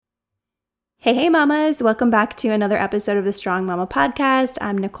Hey, mamas. Welcome back to another episode of the Strong Mama Podcast.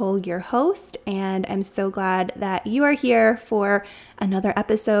 I'm Nicole, your host, and I'm so glad that you are here for another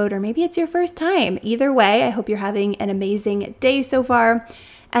episode, or maybe it's your first time. Either way, I hope you're having an amazing day so far.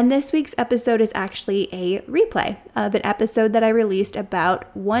 And this week's episode is actually a replay of an episode that I released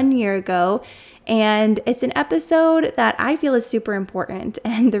about 1 year ago. And it's an episode that I feel is super important.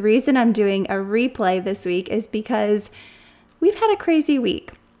 And the reason I'm doing a replay this week is because we've had a crazy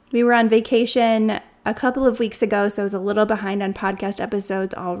week. We were on vacation a couple of weeks ago, so I was a little behind on podcast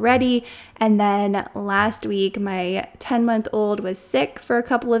episodes already. And then last week, my 10-month-old was sick for a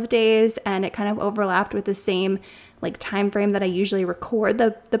couple of days, and it kind of overlapped with the same time frame that I usually record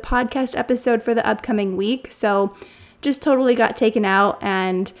the podcast episode for the upcoming week. So just totally got taken out,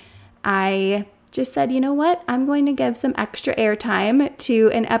 and I just said, you know what? I'm going to give some extra airtime to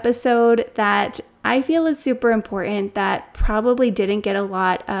an episode that I feel is super important, that probably didn't get a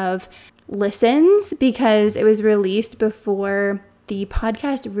lot of listens because it was released before the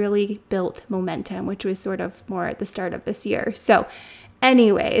podcast really built momentum, which was sort of more at the start of this year. So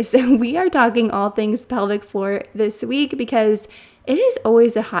anyways, we are talking all things pelvic floor this week because it is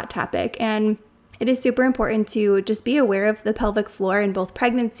always a hot topic, and it is super important to just be aware of the pelvic floor in both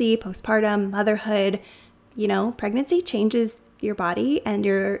pregnancy, postpartum, motherhood. You know, pregnancy changes your body, and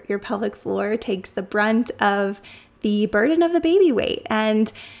your pelvic floor takes the brunt of the burden of the baby weight.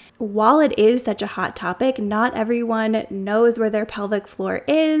 And while it is such a hot topic, not everyone knows where their pelvic floor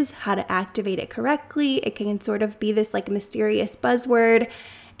is, how to activate it correctly. It can sort of be this mysterious buzzword.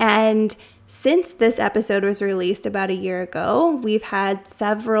 And since this episode was released about a year ago, we've had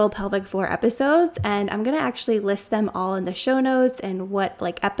several pelvic floor episodes, and I'm going to actually list them all in the show notes and what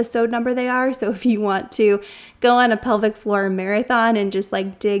episode number they are. So if you want to go on a pelvic floor marathon and just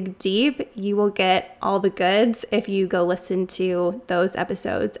dig deep, you will get all the goods if you go listen to those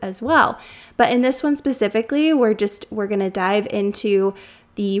episodes as well. But in this one specifically, we're going to dive into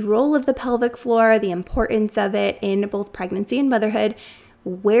the role of the pelvic floor, the importance of it in both pregnancy and motherhood,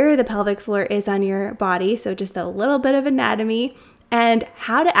 where the pelvic floor is on your body, so just a little bit of anatomy, and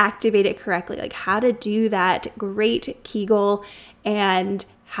how to activate it correctly, how to do that great Kegel, and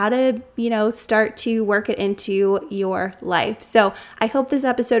how to, start to work it into your life. So I hope this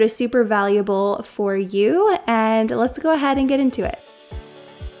episode is super valuable for you, and let's go ahead and get into it.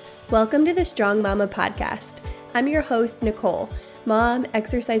 Welcome to the Strong Mama Podcast. I'm your host, Nicole, mom,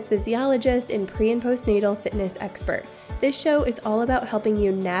 exercise physiologist, and pre- and postnatal fitness expert. This show is all about helping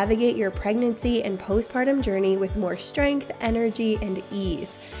you navigate your pregnancy and postpartum journey with more strength, energy, and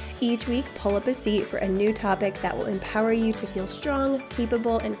ease. Each week, pull up a seat for a new topic that will empower you to feel strong,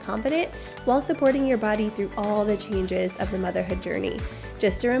 capable, and confident while supporting your body through all the changes of the motherhood journey.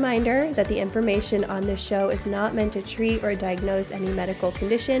 Just a reminder that the information on this show is not meant to treat or diagnose any medical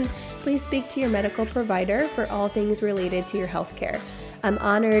condition. Please speak to your medical provider for all things related to your healthcare. I'm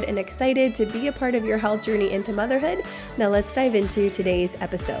honored and excited to be a part of your health journey into motherhood. Now let's dive into today's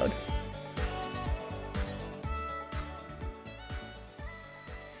episode.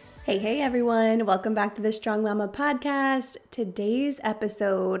 Hey everyone, welcome back to the Strong Mama Podcast. Today's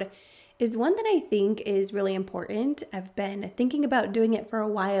episode is one that I think is really important. I've been thinking about doing it for a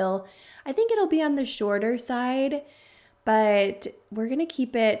while. I think it'll be on the shorter side, but we're going to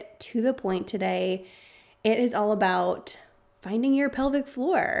keep it to the point today. It is all about finding your pelvic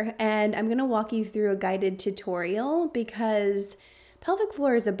floor, and I'm going to walk you through a guided tutorial because pelvic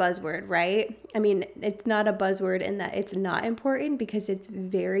floor is a buzzword, right? I mean, it's not a buzzword in that it's not important, because it's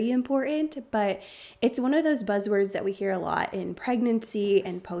very important, but it's one of those buzzwords that we hear a lot in pregnancy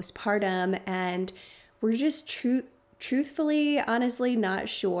and postpartum, and we're just truthfully, honestly not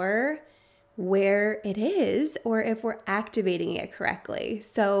sure where it is or if we're activating it correctly.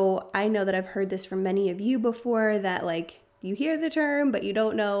 So I know that I've heard this from many of you before, that you hear the term, but you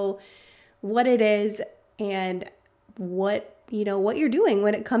don't know what it is and what you're doing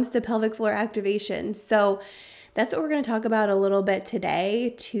when it comes to pelvic floor activation. So that's what we're going to talk about a little bit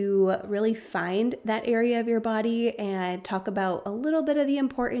today, to really find that area of your body and talk about a little bit of the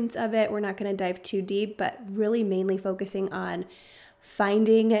importance of it. We're not going to dive too deep, but really mainly focusing on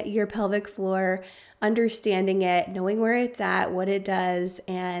finding your pelvic floor, understanding it, knowing where it's at, what it does,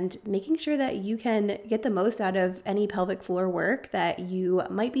 and making sure that you can get the most out of any pelvic floor work that you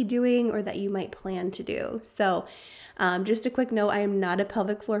might be doing or that you might plan to do. So just a quick note, I am not a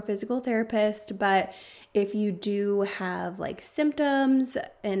pelvic floor physical therapist, but if you do have symptoms,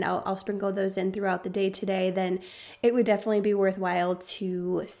 and I'll sprinkle those in throughout the day today, then it would definitely be worthwhile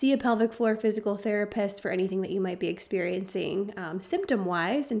to see a pelvic floor physical therapist for anything that you might be experiencing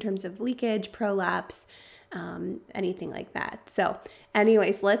symptom-wise in terms of leakage, prolapse, anything like that. So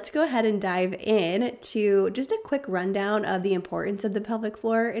anyways, let's go ahead and dive in to just a quick rundown of the importance of the pelvic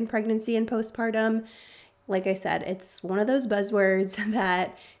floor in pregnancy and postpartum. Like I said, it's one of those buzzwords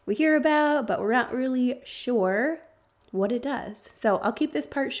that we hear about, but we're not really sure what it does. So I'll keep this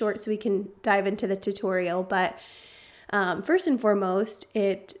part short so we can dive into the tutorial. But first and foremost,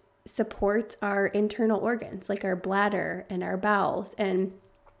 it supports our internal organs like our bladder and our bowels, and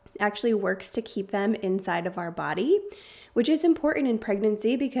actually works to keep them inside of our body, which is important in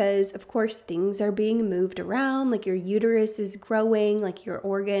pregnancy because, of course, things are being moved around, like your uterus is growing, like your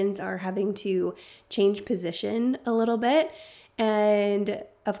organs are having to change position a little bit. And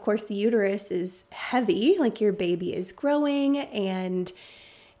of course, the uterus is heavy, like your baby is growing, and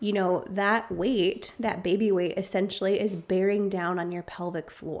that weight, that baby weight essentially is bearing down on your pelvic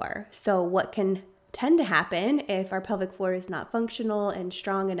floor. So what can tend to happen if our pelvic floor is not functional and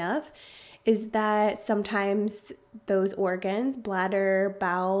strong enough is that sometimes those organs, bladder,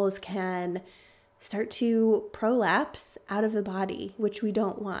 bowels, can start to prolapse out of the body, which we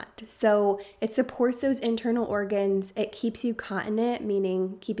don't want. So it supports those internal organs. It keeps you continent,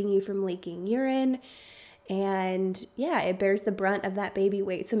 meaning keeping you from leaking urine. And it bears the brunt of that baby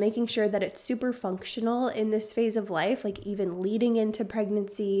weight. So making sure that it's super functional in this phase of life, like even leading into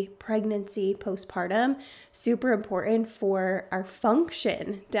pregnancy, postpartum, super important for our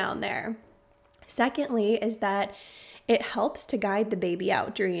function down there. Secondly, is that it helps to guide the baby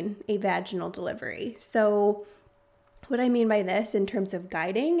out during a vaginal delivery. So what I mean by this in terms of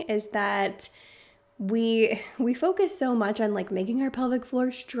guiding is that we focus so much on like making our pelvic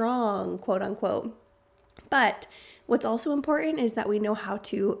floor strong, quote unquote. But what's also important is that we know how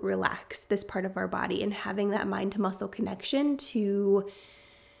to relax this part of our body, and having that mind to muscle connection to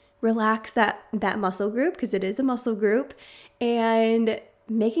relax that muscle group, because it is a muscle group, and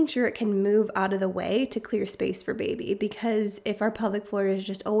making sure it can move out of the way to clear space for baby. Because if our pelvic floor is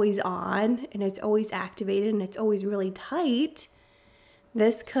just always on and it's always activated and it's always really tight,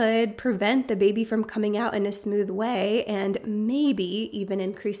 this could prevent the baby from coming out in a smooth way and maybe even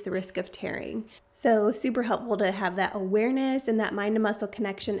increase the risk of tearing. So super helpful to have that awareness and that mind to muscle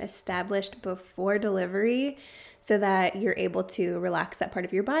connection established before delivery so that you're able to relax that part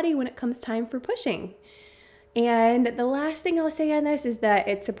of your body when it comes time for pushing. And the last thing I'll say on this is that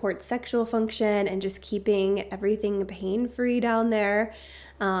it supports sexual function and just keeping everything pain-free down there.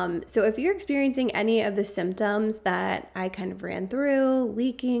 So if you're experiencing any of the symptoms that I kind of ran through,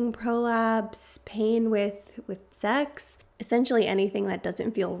 leaking, prolapse, pain with sex, essentially anything that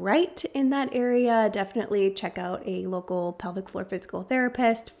doesn't feel right in that area, definitely check out a local pelvic floor physical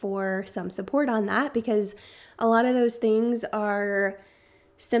therapist for some support on that, because a lot of those things are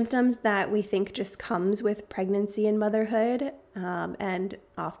symptoms that we think just comes with pregnancy and motherhood, and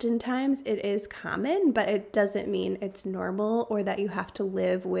oftentimes it is common, but it doesn't mean it's normal or that you have to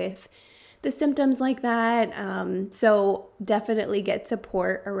live with the symptoms like that. So definitely get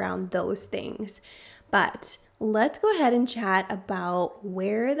support around those things. But let's go ahead and chat about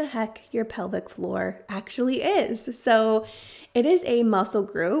where the heck your pelvic floor actually is. So it is a muscle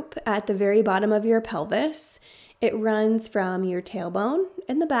group at the very bottom of your pelvis. It runs from your tailbone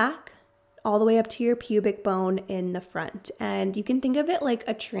in the back all the way up to your pubic bone in the front. And you can think of it like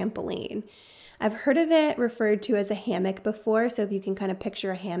a trampoline. I've heard of it referred to as a hammock before. So if you can kind of picture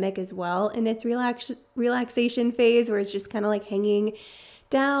a hammock as well in its relaxation phase, where it's just kind of like hanging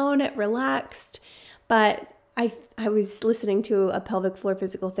down, relaxed. But I was listening to a pelvic floor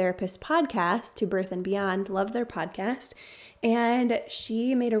physical therapist podcast, To Birth and Beyond, love their podcast. And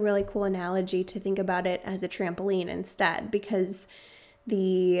she made a really cool analogy to think about it as a trampoline instead, because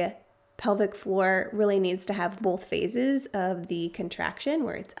the pelvic floor really needs to have both phases of the contraction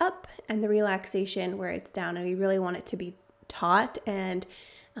where it's up and the relaxation where it's down. And we really want it to be taut and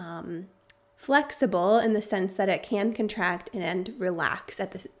flexible in the sense that it can contract and relax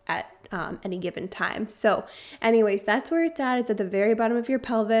at any given time. So anyways, that's where it's at. It's at the very bottom of your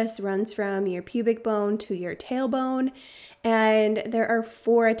pelvis, runs from your pubic bone to your tailbone. And there are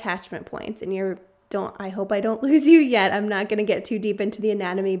 4 attachment points, and I hope I don't lose you yet. I'm not going to get too deep into the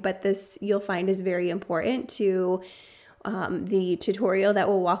anatomy, but this you'll find is very important to the tutorial that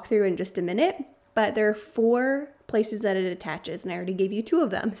we'll walk through in just a minute. But there are 4 places that it attaches, and I already gave you 2 of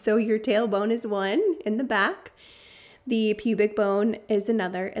them. So your tailbone is one in the back. The pubic bone is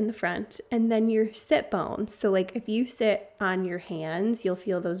another in the front, and then your sit bone. So like if you sit on your hands, you'll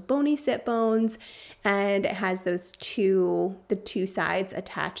feel those bony sit bones, and it has the 2 sides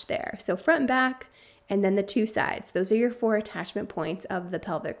attached there. So front and back, and then the 2 sides. Those are your 4 attachment points of the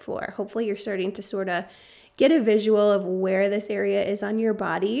pelvic floor. Hopefully you're starting to sort of get a visual of where this area is on your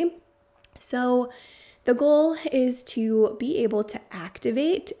body. So The goal is to be able to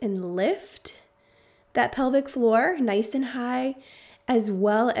activate and lift that pelvic floor nice and high, as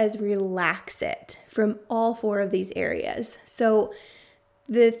well as relax it from all four of these areas. So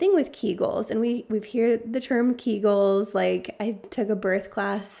the thing with Kegels, and we've heard the term Kegels, like I took a birth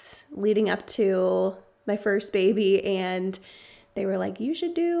class leading up to my first baby, and they were like, you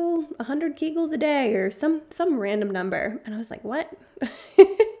should do 100 Kegels a day or some random number. And I was like, what?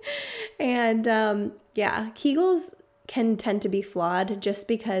 And Kegels can tend to be flawed just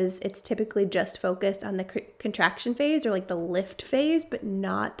because it's typically just focused on the contraction phase or like the lift phase, but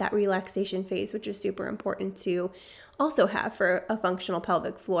not that relaxation phase, which is super important to also have for a functional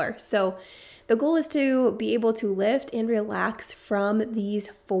pelvic floor. So the goal is to be able to lift and relax from these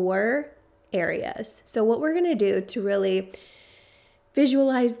four areas. So what we're going to do to really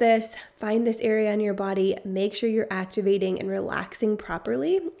visualize this, find this area in your body, make sure you're activating and relaxing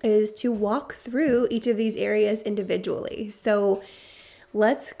properly, is to walk through each of these areas individually. So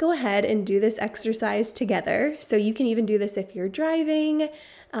let's go ahead and do this exercise together. So you can even do this if you're driving,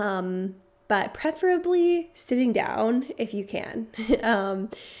 but preferably sitting down if you can.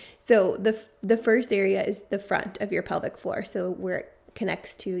 So the first area is the front of your pelvic floor, so where it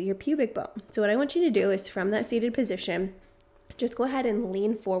connects to your pubic bone. So what I want you to do is, from that seated position, just go ahead and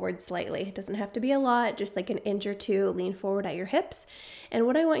lean forward slightly. It doesn't have to be a lot, just like an inch or two. Lean forward at your hips. And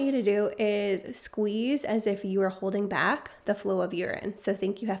what I want you to do is squeeze as if you are holding back the flow of urine. So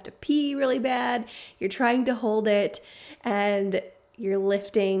think you have to pee really bad. You're trying to hold it, and you're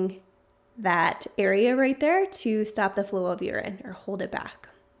lifting that area right there to stop the flow of urine or hold it back.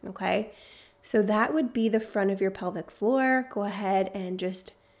 Okay? So that would be the front of your pelvic floor. Go ahead and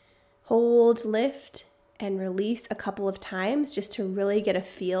just hold, lift, and release a couple of times just to really get a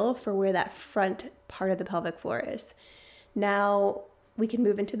feel for where that front part of the pelvic floor is. Now we can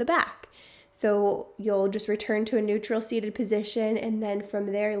move into the back. So you'll just return to a neutral seated position, and then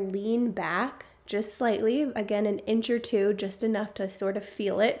from there lean back just slightly, again an inch or two, just enough to sort of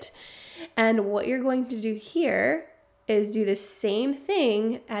feel it. And what you're going to do here is do the same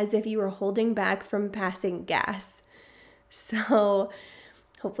thing as if you were holding back from passing gas. So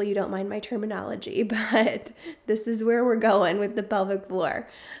hopefully you don't mind my terminology, but this is where we're going with the pelvic floor.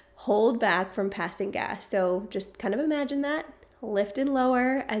 Hold back from passing gas. So just kind of imagine that. Lift and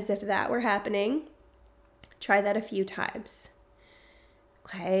lower as if that were happening. Try that a few times.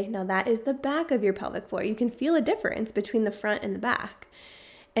 Okay, now that is the back of your pelvic floor. You can feel a difference between the front and the back.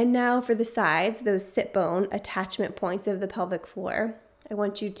 And now for the sides, those sit bone attachment points of the pelvic floor, I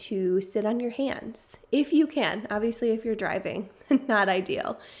want you to sit on your hands, if you can. Obviously, if you're driving, not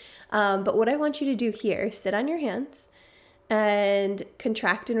ideal. But what I want you to do here is sit on your hands and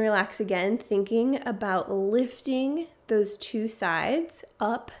contract and relax again, thinking about lifting those two sides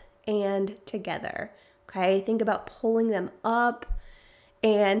up and together. Okay, think about pulling them up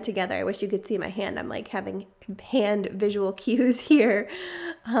and together. I wish you could see my hand. I'm like having hand visual cues here.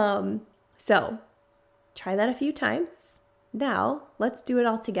 So try that a few times. Now, let's do it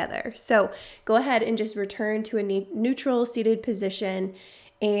all together. So go ahead and just return to a neutral seated position.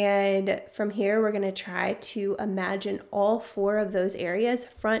 And from here, we're going to try to imagine all four of those areas,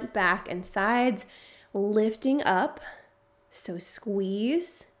 front, back, and sides, lifting up. So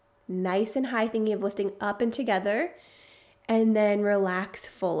squeeze nice and high, thinking of lifting up and together, and then relax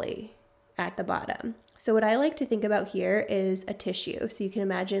fully at the bottom. So what I like to think about here is a tissue. So you can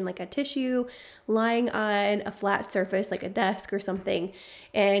imagine like a tissue lying on a flat surface, like a desk or something,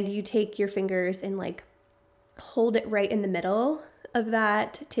 and you take your fingers and like hold it right in the middle of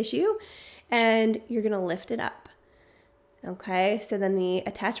that tissue, and you're gonna lift it up. Okay, so then the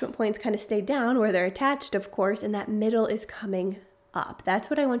attachment points kind of stay down where they're attached, of course, and that middle is coming up. That's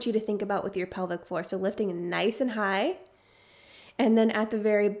what I want you to think about with your pelvic floor. So lifting nice and high. And then at the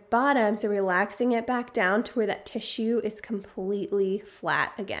very bottom, so relaxing it back down to where that tissue is completely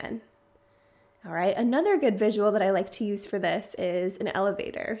flat again. All right, another good visual that I like to use for this is an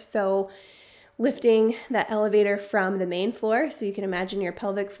elevator. So lifting that elevator from the main floor. So you can imagine your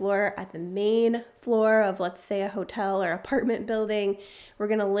pelvic floor at the main floor of, let's say, a hotel or apartment building. We're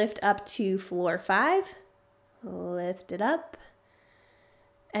going to lift up to floor 5. Lift it up.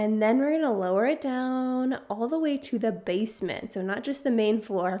 And then we're going to lower it down all the way to the basement. So not just the main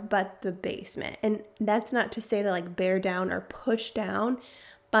floor, but the basement. And that's not to say to like bear down or push down,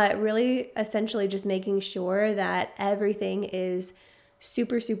 but really essentially just making sure that everything is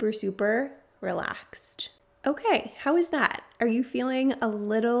super, super, super relaxed. Okay, how is that? Are you feeling a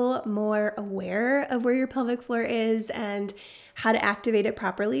little more aware of where your pelvic floor is and how to activate it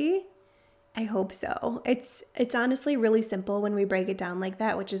properly? I hope so. It's honestly really simple when we break it down like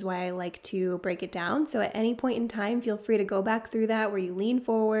that, which is why I like to break it down. So at any point in time, feel free to go back through that where you lean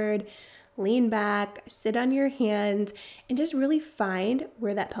forward, lean back, sit on your hands, and just really find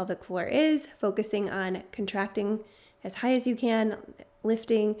where that pelvic floor is, focusing on contracting as high as you can,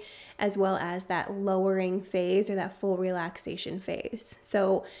 lifting, as well as that lowering phase or that full relaxation phase.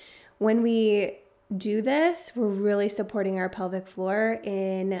 So when we do this, we're really supporting our pelvic floor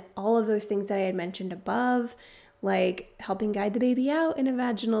in all of those things that I had mentioned above, like helping guide the baby out in a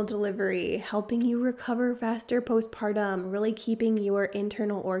vaginal delivery, helping you recover faster postpartum, really keeping your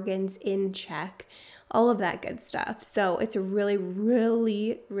internal organs in check, all of that good stuff. So it's really,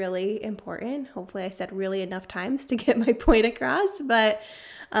 really, really important. Hopefully I said really enough times to get my point across, but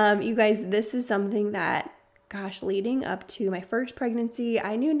you guys, this is something that leading up to my first pregnancy,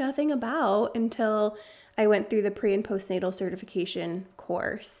 I knew nothing about until I went through the pre and postnatal certification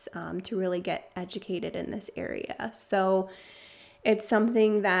course to really get educated in this area. So it's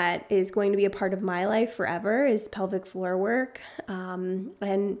something that is going to be a part of my life forever, is pelvic floor work. And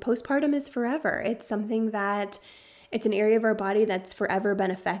postpartum is forever. It's something that it's an area of our body that's forever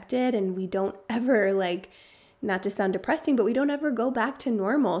been affected, and we don't ever not to sound depressing, but we don't ever go back to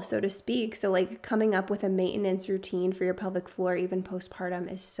normal, so to speak. So coming up with a maintenance routine for your pelvic floor, even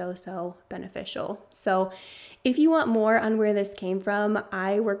postpartum, is so beneficial. So if you want more on where this came from,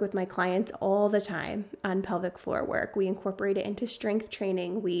 I work with my clients all the time on pelvic floor work. We incorporate it into strength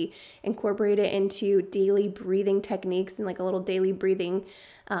training. We incorporate it into daily breathing techniques and a little daily breathing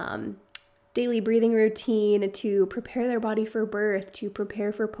routine to prepare their body for birth, to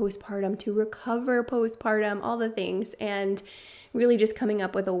prepare for postpartum, to recover postpartum, all the things, and really just coming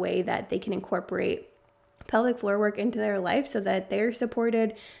up with a way that they can incorporate pelvic floor work into their life so that they're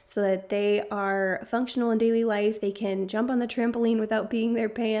supported, so that they are functional in daily life. They can jump on the trampoline without peeing their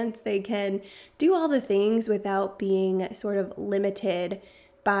pants. They can do all the things without being sort of limited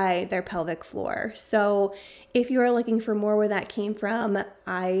by their pelvic floor. So if you are looking for more where that came from,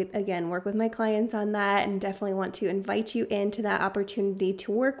 I, again, work with my clients on that and definitely want to invite you into that opportunity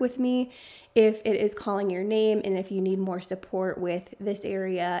to work with me if it is calling your name and if you need more support with this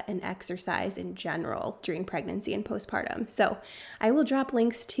area and exercise in general during pregnancy and postpartum. So I will drop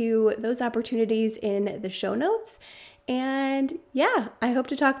links to those opportunities in the show notes. And yeah, I hope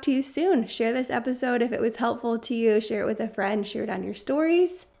to talk to you soon. Share this episode if it was helpful to you. Share it with a friend. Share it on your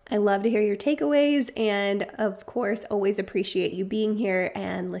stories. I love to hear your takeaways. And of course, always appreciate you being here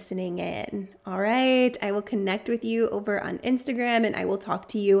and listening in. All right. I will connect with you over on Instagram and I will talk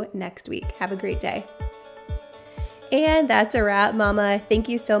to you next week. Have a great day. And that's a wrap, Mama. Thank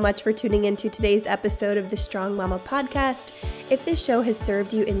you so much for tuning into today's episode of the Strong Mama podcast. If this show has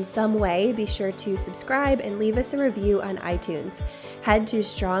served you in some way, be sure to subscribe and leave us a review on iTunes. Head to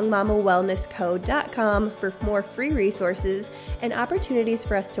strongmamawellnessco.com for more free resources and opportunities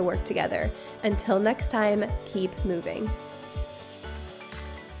for us to work together. Until next time, keep moving.